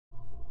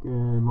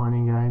Good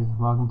morning, guys.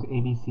 Welcome to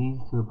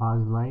ABCs to a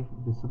Positive Life,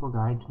 the simple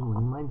guide to a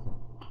winning mindset.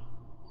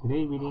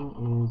 Today's reading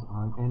is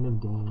on end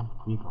of day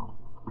recall.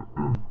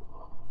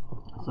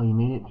 So you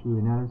made it through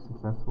another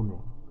successful day.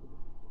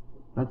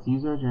 Let's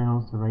use our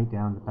journals to write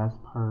down the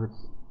best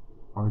parts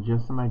or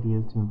just some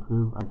ideas to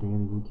improve our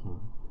daily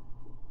routine.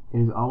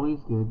 It is always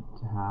good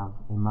to have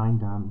a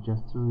mind dump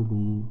just to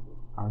relieve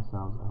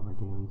ourselves of our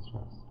daily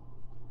stress.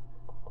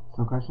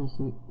 Some questions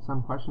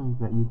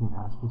that you can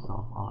ask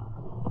yourself are: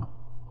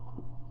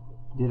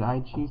 did I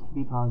choose to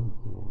be positive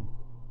today?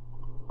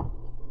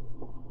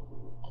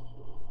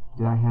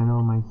 Did I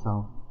handle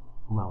myself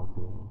well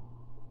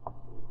today?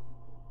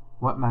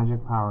 What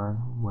magic power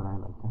would I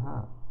like to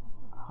have?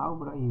 How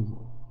would I use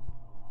it?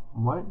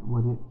 What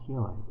would it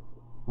feel like?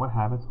 What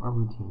habits or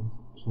routines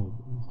should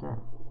we start?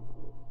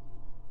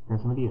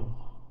 Here's some ideas.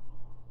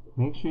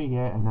 Make sure you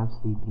get enough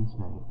sleep each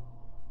night.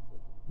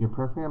 Your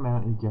perfect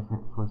amount is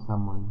different for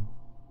someone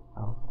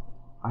else.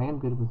 I am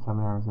good with 7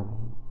 hours a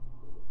night.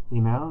 The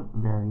amount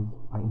varies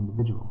by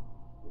individual.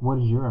 What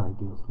is your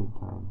ideal sleep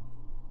time?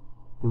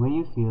 The way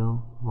you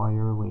feel while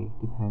you're awake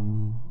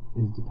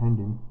is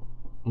dependent,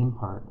 in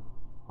part,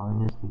 on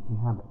your sleeping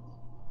habits.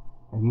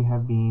 If you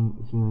have been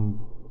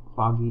feeling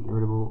foggy,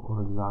 irritable,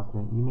 or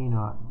exhausted, you may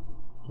not be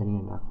getting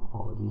enough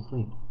quality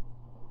sleep.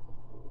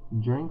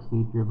 During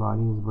sleep, your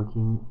body is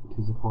working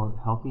to support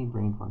healthy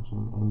brain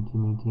function and to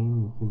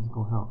maintain your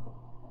physical health.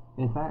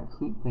 In fact,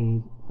 sleep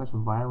plays such a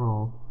vital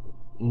role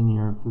in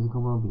your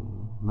physical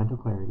well-being, mental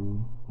clarity,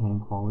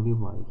 and quality of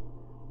life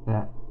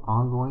that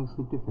ongoing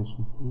sleep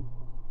deficiency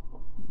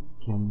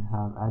can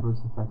have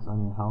adverse effects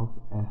on your health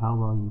and how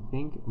well you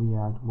think,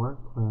 react, work,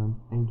 learn,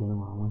 and get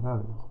along with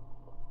others.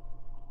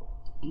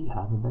 Do you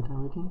have a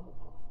bedtime routine?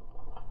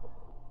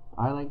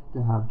 I like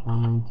to have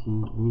chamomile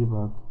tea, read a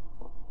book,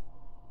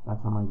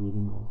 that's on my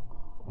reading list,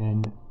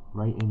 and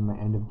write in my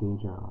end of day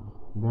journal.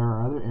 There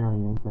are other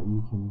areas that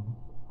you can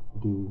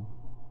do.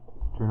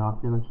 Turn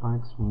off your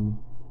electronic screens.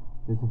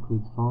 This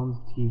includes phones,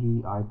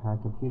 TV,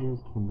 iPad, computers,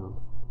 Kindles.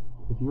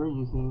 If you are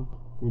using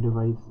your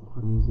device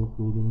for music,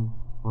 reading,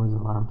 or as an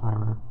alarm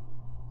timer,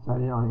 set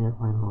it on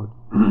airplane mode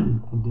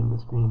and dim the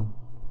screen.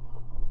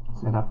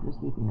 Set up your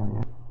sleeping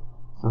area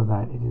so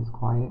that it is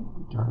quiet,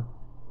 dark,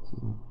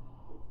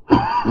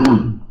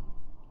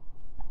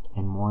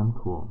 and warm,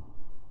 cool,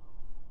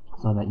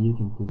 so that you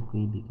can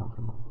physically be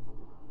comfortable.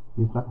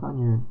 Reflect on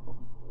your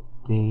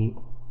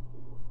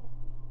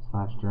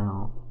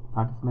day/journal.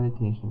 Practice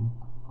meditation.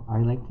 I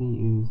like to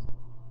use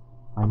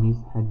my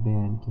muse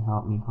headband to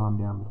help me calm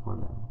down before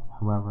bed.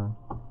 However,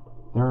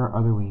 there are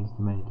other ways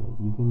to meditate.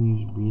 You can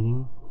use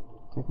breathing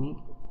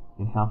technique.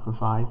 Inhale for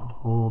 5,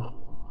 hold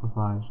for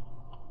 5,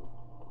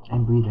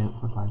 and breathe out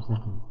for 5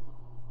 seconds.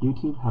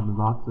 YouTube has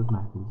lots of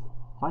methods.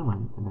 Find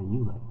one that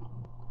you like.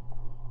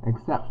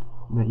 Accept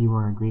that you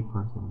are a great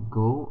person.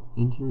 Go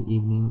into your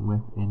evening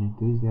with an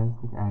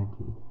enthusiastic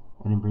attitude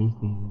and embrace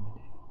the end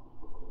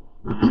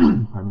of the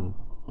day. Pardon me.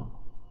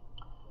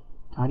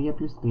 Tidy up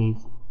your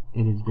space.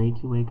 It is great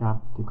to wake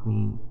up to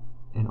clean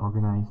and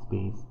organize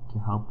space to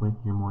help with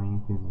your morning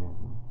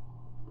enthusiasm.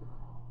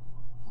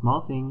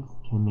 Small things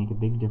can make a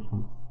big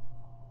difference.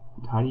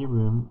 Tidy your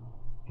room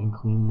and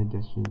clean the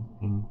dishes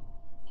and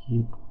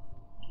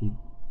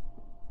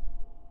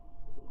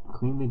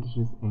clean the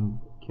dishes and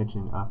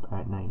kitchen up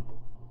at night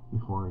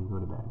before you go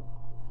to bed.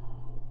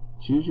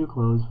 Choose your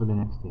clothes for the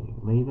next day.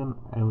 Lay them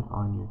out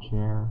on your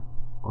chair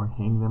or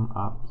hang them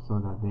up so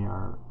that they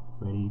are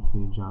ready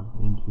to jump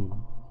into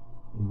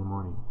in the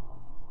morning.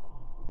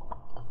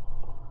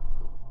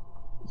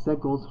 Set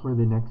goals for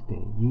the next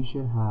day. You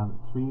should have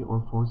 3 or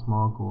 4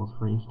 small goals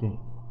for each day.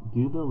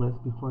 Do the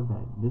list before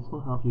bed. This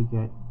will help you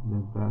get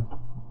the best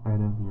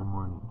out of your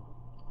morning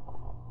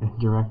and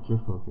direct your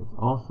focus.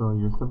 Also,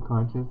 your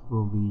subconscious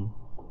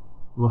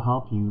will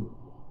help you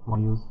while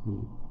you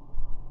sleep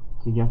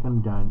to get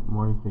them done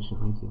more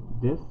efficiently too.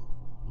 This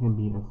can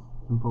be as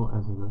simple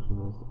as a grocery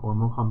list or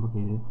more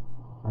complicated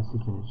as to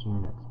finish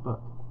your next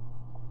book.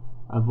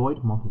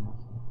 Avoid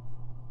multitasking.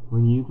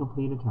 When you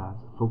complete a task,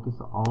 focus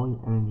all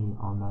your energy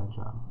on that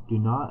job. Do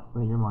not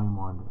let your mind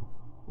wander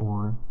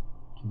or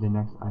to the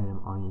next item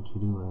on your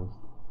to-do list.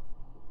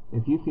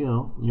 If you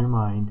feel your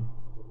mind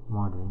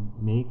wandering,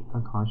 make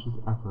a conscious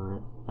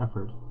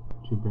effort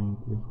to bring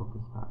your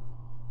focus back.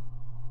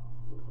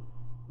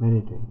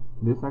 Meditate.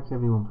 This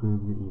activity will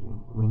improve your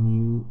evening. When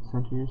you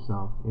center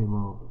yourself, it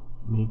will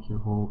make your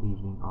whole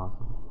evening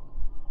awesome.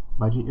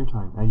 Budget your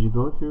time. As you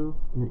go through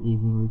your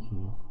evening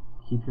routine,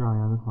 keep your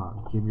eye on the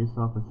clock. Give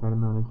yourself a set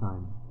amount of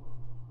time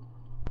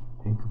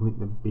and complete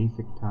the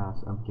basic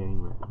task of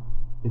getting ready.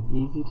 It's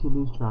easy to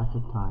lose track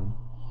of time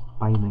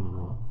by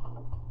lingering.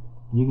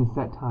 You can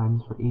set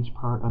times for each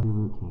part of your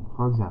routine.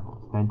 For example,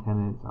 spend 10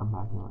 minutes on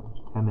packing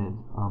lunch, 10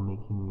 minutes on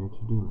making your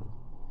to-do list.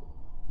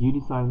 You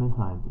decide on the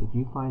time. If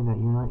you find that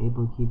you're not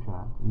able to keep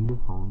track, use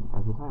your phone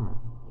as a timer.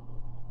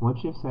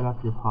 Once you've set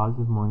up your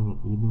positive morning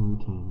and evening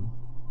routines,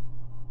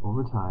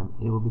 over time,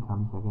 it will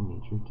become second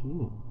nature to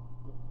you.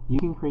 You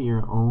can create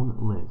your own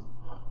list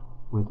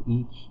with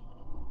each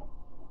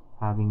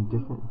having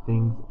different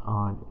things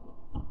on it.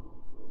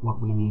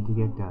 what we need to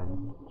get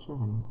done. Sure,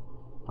 honey.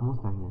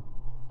 Almost done here.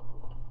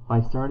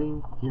 By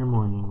starting your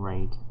morning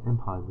right and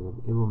positive,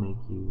 it will make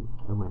you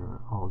a winner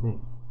all day.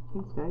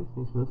 Thanks, guys.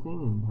 Thanks for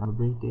listening, and have a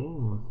great day,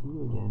 and we'll see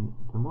you again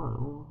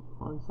tomorrow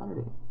on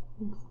Saturday.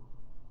 Thanks.